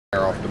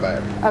air off the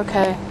battery.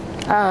 Okay.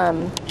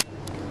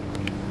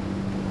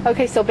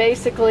 Okay, so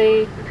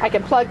basically I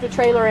can plug the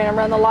trailer in and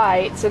run the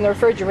lights and the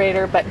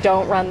refrigerator, but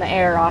don't run the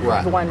air off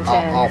of the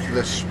 110. Off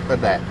this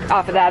adapter.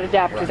 Off of that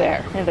adapter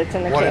there, if it's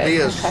in the What kit. it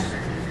is, okay.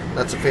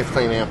 That's a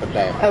 15 amp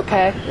adapter.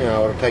 Okay. You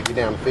know, it'll take you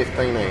down to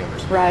 15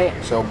 amps. Right.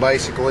 So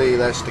basically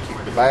that's to keep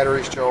the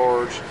batteries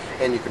charged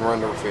and you can run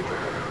the refrigerator.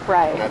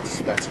 Right.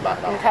 That's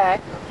about all. Okay.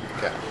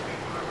 Okay.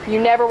 You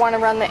never want to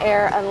run the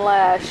air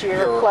unless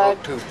you're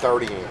plugged up to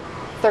 30 amp.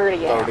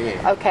 30 amp. 30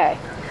 amp. Okay.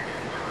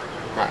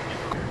 Right.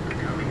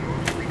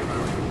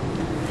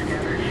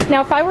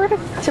 Now, if I were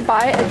to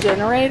buy a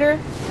generator,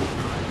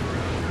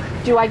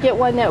 do I get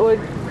one that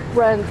would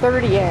run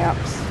 30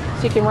 amps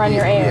so you can run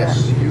your air?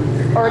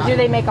 Yes. Or do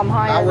they make them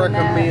higher than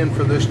that? I recommend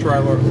for this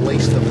trailer at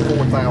least a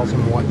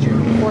 4,000 watt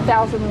generator.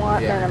 4,000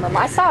 watt minimum.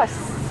 I saw a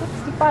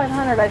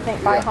 6500, I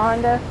think, by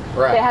Honda.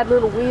 Right. They had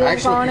little wheels on it. Actually,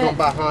 if you're going to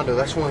buy Honda,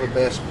 that's one of the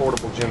best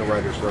portable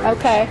generators there is.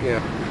 Okay. Yeah.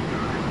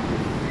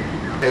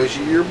 Tells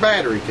you your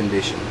battery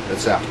condition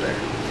that's out there.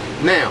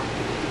 Now,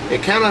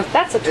 it kind of...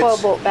 That's a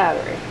 12-volt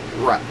battery.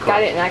 Right. Correct,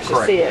 I didn't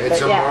actually see it, It's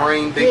but a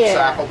Marine deep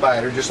cycle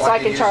battery, just so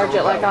like I can charge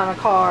it like on a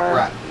car.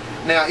 Right.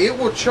 Now, it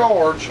will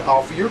charge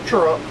off of your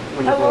truck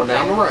when you're going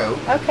down the road.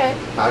 Okay.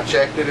 I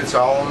checked it. It's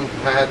all on.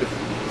 I had to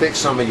fix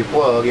some of your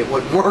plug. It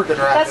wasn't working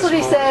right. That's what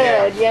he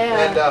said,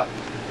 yeah.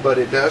 And, but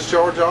it does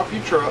charge off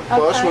your truck.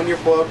 Plus, when you're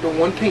plugged to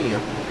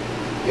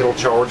 110, it'll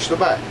charge the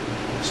battery.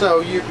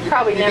 So you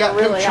probably never got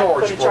really two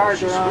have to charge put a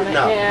charger forces. on it.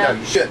 No, yeah. no,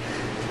 you shouldn't.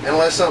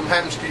 Unless something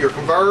happens to your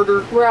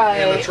converter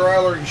and the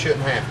trailer, you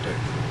shouldn't have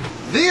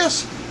to.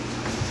 This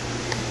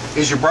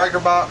is your breaker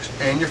box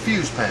and your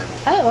fuse panel.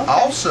 Oh, okay.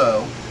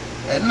 Also,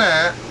 at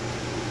night,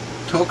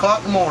 2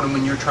 o'clock in the morning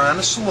when you're trying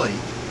to sleep,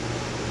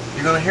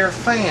 you're going to hear a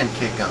fan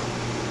kick on.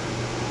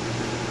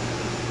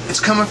 It's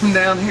coming from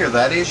down here.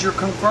 That is your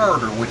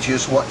converter, which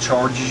is what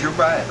charges your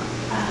battery.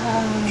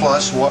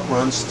 Plus what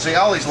runs, see,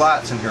 all these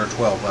lights in here are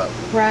 12 volt.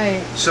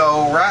 Right.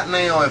 So right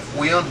now, if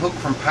we unhook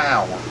from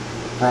power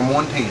from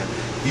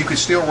 110, you could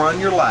still run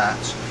your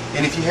lights,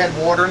 and if you had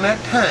water in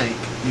that tank,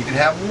 you could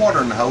have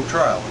water in the whole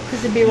trailer.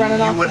 Because it'd be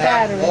running off the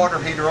battery. You would have water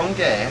heater on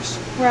gas.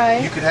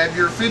 Right. You could have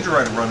your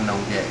refrigerator running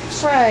on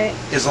gas. Right.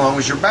 As long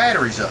as your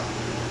battery's up.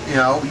 You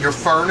know, your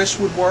furnace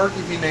would work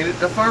if you needed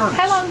the furnace.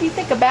 How long do you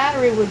think a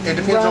battery would run? It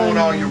depends on what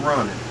all you're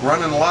running.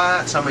 Running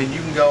lights, I mean, you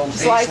can go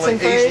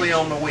easily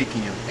on the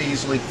weekend.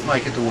 Easily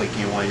make it the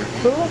weekend while you're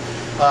in. Cool.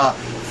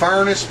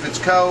 Furnace, if it's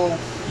cold,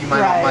 you may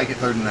not make it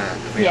through the night,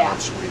 to be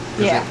honest with you.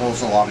 Because it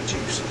pulls a lot of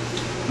juice.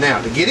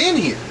 Now, to get in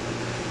here,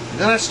 you're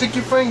going to stick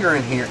your finger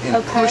in here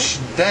and push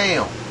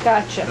down.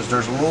 Gotcha. Because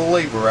there's a little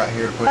lever right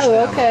here to push down.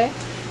 Oh, okay.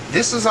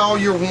 This is all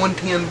your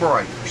 110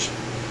 breakers.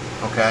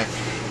 Okay?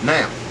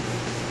 Now,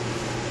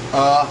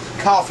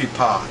 coffee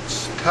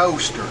pots,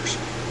 toasters.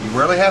 You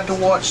really have to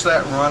watch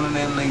that running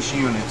in these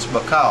units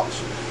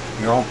because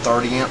you're on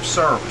 30 amp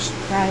service.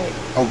 Right.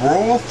 A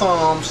rule of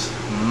thumbs,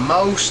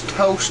 most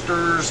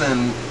toasters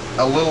and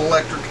a little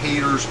electric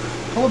heaters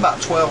pull about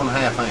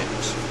 12.5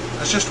 amps.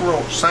 That's just a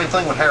rule. Same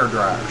thing with hair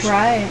dryers.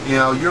 Right. You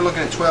know, you're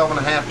looking at 12.5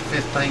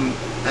 to 15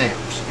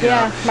 amps.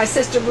 Yeah, my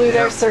sister blew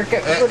their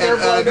circuit with their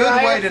blow a good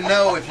dryer. way to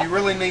know, if you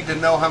really need to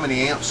know how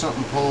many amps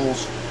something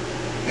pulls,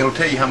 it'll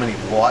tell you how many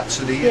watts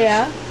it is.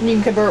 Yeah, and you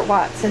can convert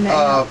watts into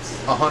amps.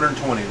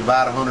 120.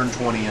 Divide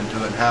 120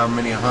 into it, and however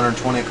many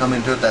 120 come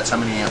into it, that's how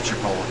many amps you're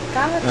pulling.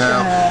 Gotcha.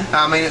 Now,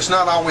 I mean, it's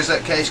not always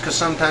that case because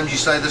sometimes you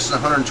say this is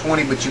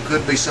 120, but you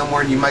could be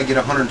somewhere and you may get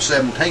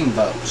 117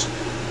 volts.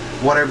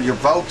 Whatever your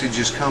voltage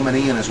is coming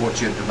in is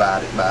what you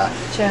divide it by.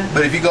 Gotcha.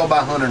 But if you go by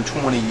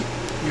 120,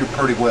 you're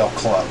pretty well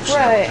close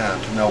every time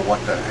to know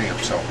what the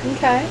amps are.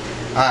 Okay.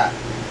 Alright,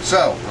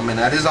 so, I mean,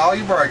 that is all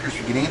your breakers.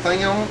 If you get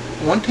anything on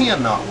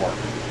 110 not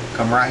working,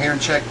 come right here and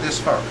check this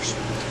first.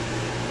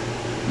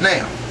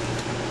 Now,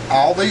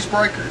 all these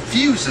breaker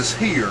fuses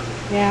here,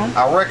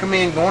 I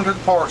recommend going to the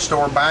parts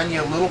store, buying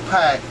you a little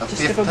pack of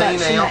 15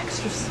 amp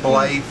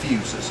blade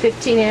fuses.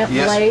 15 amp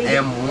blade?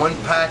 Yes, and 1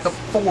 pack of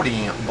 40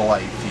 amp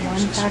blade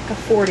fuses. 1 pack of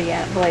 40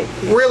 amp blade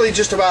fuses. Really,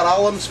 just about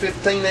all of them's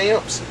 15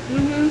 amps.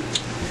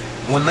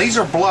 When these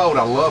are blowed,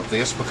 I love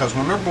this because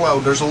when they're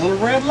blowed, there's a little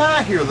red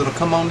light here that'll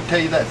come on to tell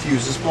you that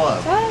fuse is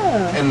blowed.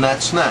 Oh. And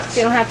that's nice.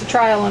 You don't have to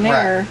trial and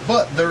error.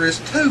 But there is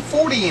 2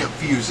 40 amp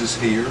fuses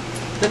here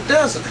that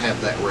doesn't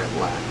have that red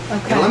light.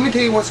 Okay. And let me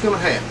tell you what's going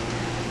to happen.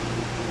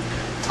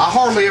 I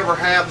hardly ever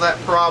have that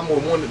problem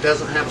with one that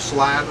doesn't have a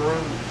slide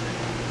room.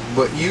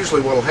 But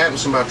usually what will happen,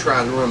 somebody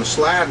tries to run the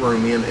slide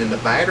room in and the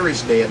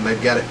battery's dead and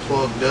they've got it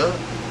plugged up.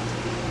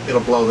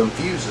 It'll blow them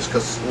fuses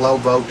because low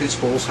voltage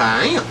pulls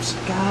high amps.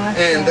 Gotcha.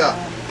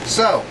 And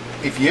so,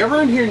 if you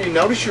ever in here and you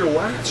notice your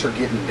lights are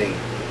getting dim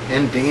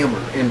and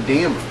dimmer and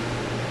dimmer,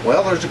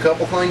 well, there's a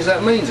couple things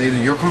that means. Either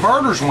your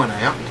converters went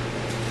out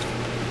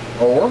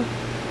or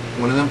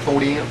one of them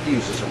 40 amp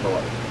fuses are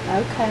blowed.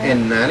 Okay.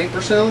 And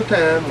 90% of the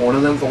time, one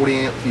of them 40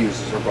 amp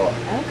fuses are blowed.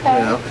 Okay.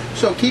 You know?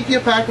 So keep you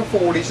a pack of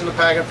 40s and a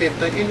pack of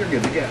 15 and you're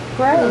good to go.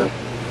 Great. You know?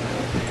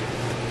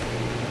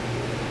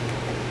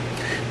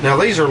 Now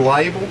these are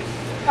labeled.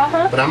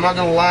 But I'm not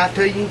going to lie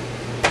to you,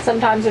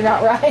 Sometimes they're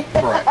not right.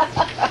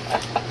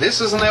 Right.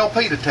 This is an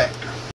LP detector.